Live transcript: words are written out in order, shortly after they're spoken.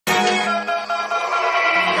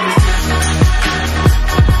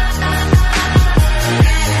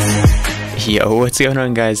Yo, what's going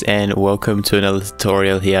on guys, and welcome to another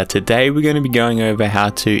tutorial here. Today we're going to be going over how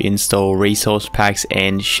to install resource packs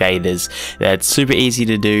and shaders. That's super easy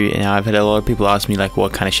to do, and I've had a lot of people ask me like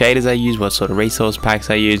what kind of shaders I use, what sort of resource packs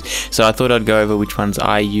I use, so I thought I'd go over which ones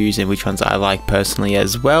I use and which ones I like personally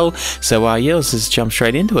as well. So yeah, let's just jump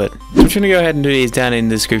straight into it. What I'm going to go ahead and do is down in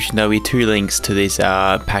the description there'll be two links to these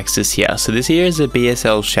packs just here. So this here is the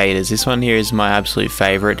BSL shaders. This one here is my absolute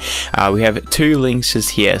favorite. We have two links just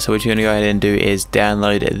here, so what you're going to go ahead and do is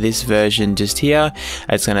download this version just here.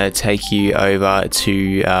 It's going to take you over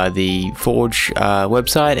to the Forge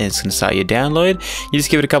website, and it's going to start your download. You just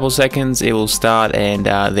give it a couple seconds, it will start, and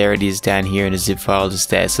there it is down here in a zip file just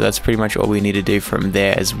there. So that's pretty much all we need to do from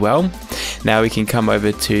there as well. Now we can come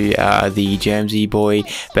over to the Germsy Boy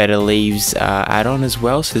Better Leaves add-on as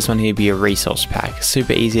well. So this one here be a resource pack,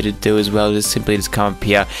 super easy to do as well. Just simply come up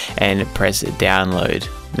here and press download.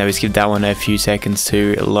 Now just give that one a few seconds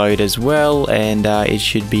to load as well, and it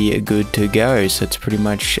should be good to go. So it's pretty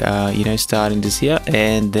much you know, starting just here,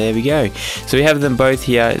 and there we go. So we have them both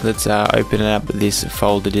here. Let's open up this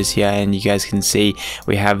folder just here, and you guys can see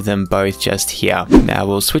we have them both just here. Now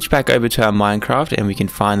we'll switch back over to our Minecraft, and we can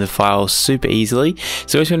find the files super easily.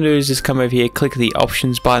 So what you're going to do is just come over here, click the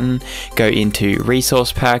options button, go into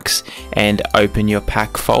resource packs, and open your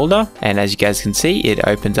pack folder. And as you guys can see, it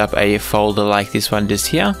opens up a folder like this one just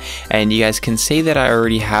here. And you guys can see that I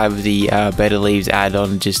already have the Better Leaves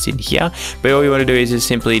add-on just in here, but all you want to do is just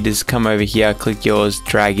simply just come over here, click yours,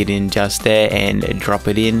 drag it in just there, and drop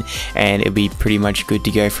it in, and it'll be pretty much good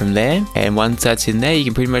to go from there. And once that's in there, you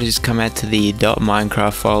can pretty much just come out to the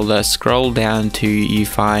 .minecraft folder, scroll down to you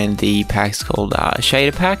find the packs called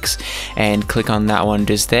shader packs, and click on that one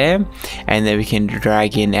just there, and then we can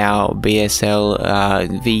drag in our BSL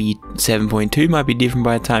V7.2. Might be different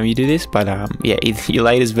by the time you do this, but yeah, either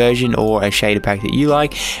your latest version or a shader pack that you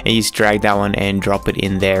like, and you just drag that one and drop it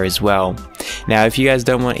in there as well. Now if you guys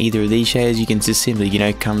don't want either of these shaders, you can just simply, you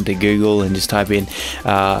know, come to Google and just type in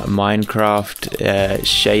Minecraft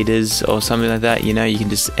shaders or something like that. You know, you can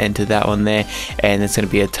just enter that one there, and there's going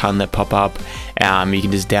to be a ton that pop up. You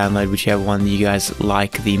can just download whichever one you guys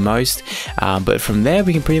like the most, but from there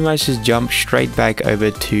we can pretty much just jump straight back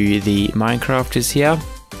over to the Minecraft just here.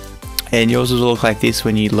 And yours will look like this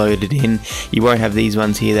when you load it in. You won't have these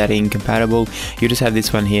ones here that are incompatible. You'll just have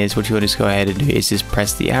this one here. So what you want to just go ahead and do is just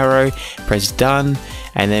press the arrow, press done,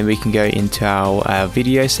 and then we can go into our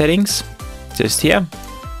video settings just here.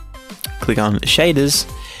 Click on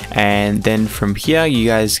shaders, and then from here you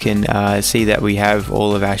guys can see that we have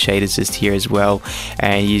all of our shaders just here as well.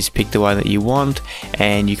 And you just pick the one that you want,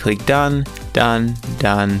 and you click done, done,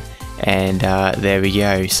 done. And there we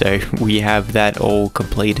go. So we have that all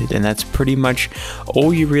completed, and that's pretty much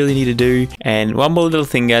all you really need to do. And one more little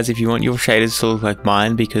thing guys, if you want your shaders to look like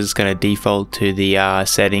mine, because it's going to default to the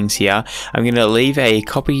settings here, I'm going to leave a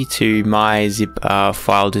copy to my zip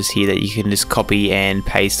file just here that you can just copy and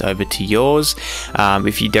paste over to yours.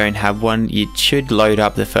 If you don't have one, it should load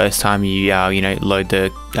up the first time you you know, load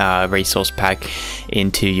the resource pack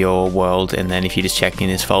into your world, and then if you just check in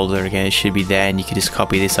this folder again, it should be there, and you can just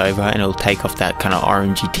copy this over, and it'll take off that kind of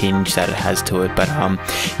orangey tinge that it has to it. But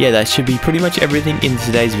yeah, that should be pretty much everything in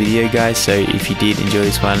today's video guys. So if you did enjoy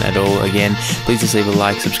this one at all, again, please just leave a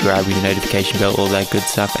like, subscribe with the notification bell, all that good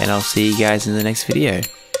stuff, and I'll see you guys in the next video.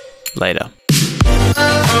 Later.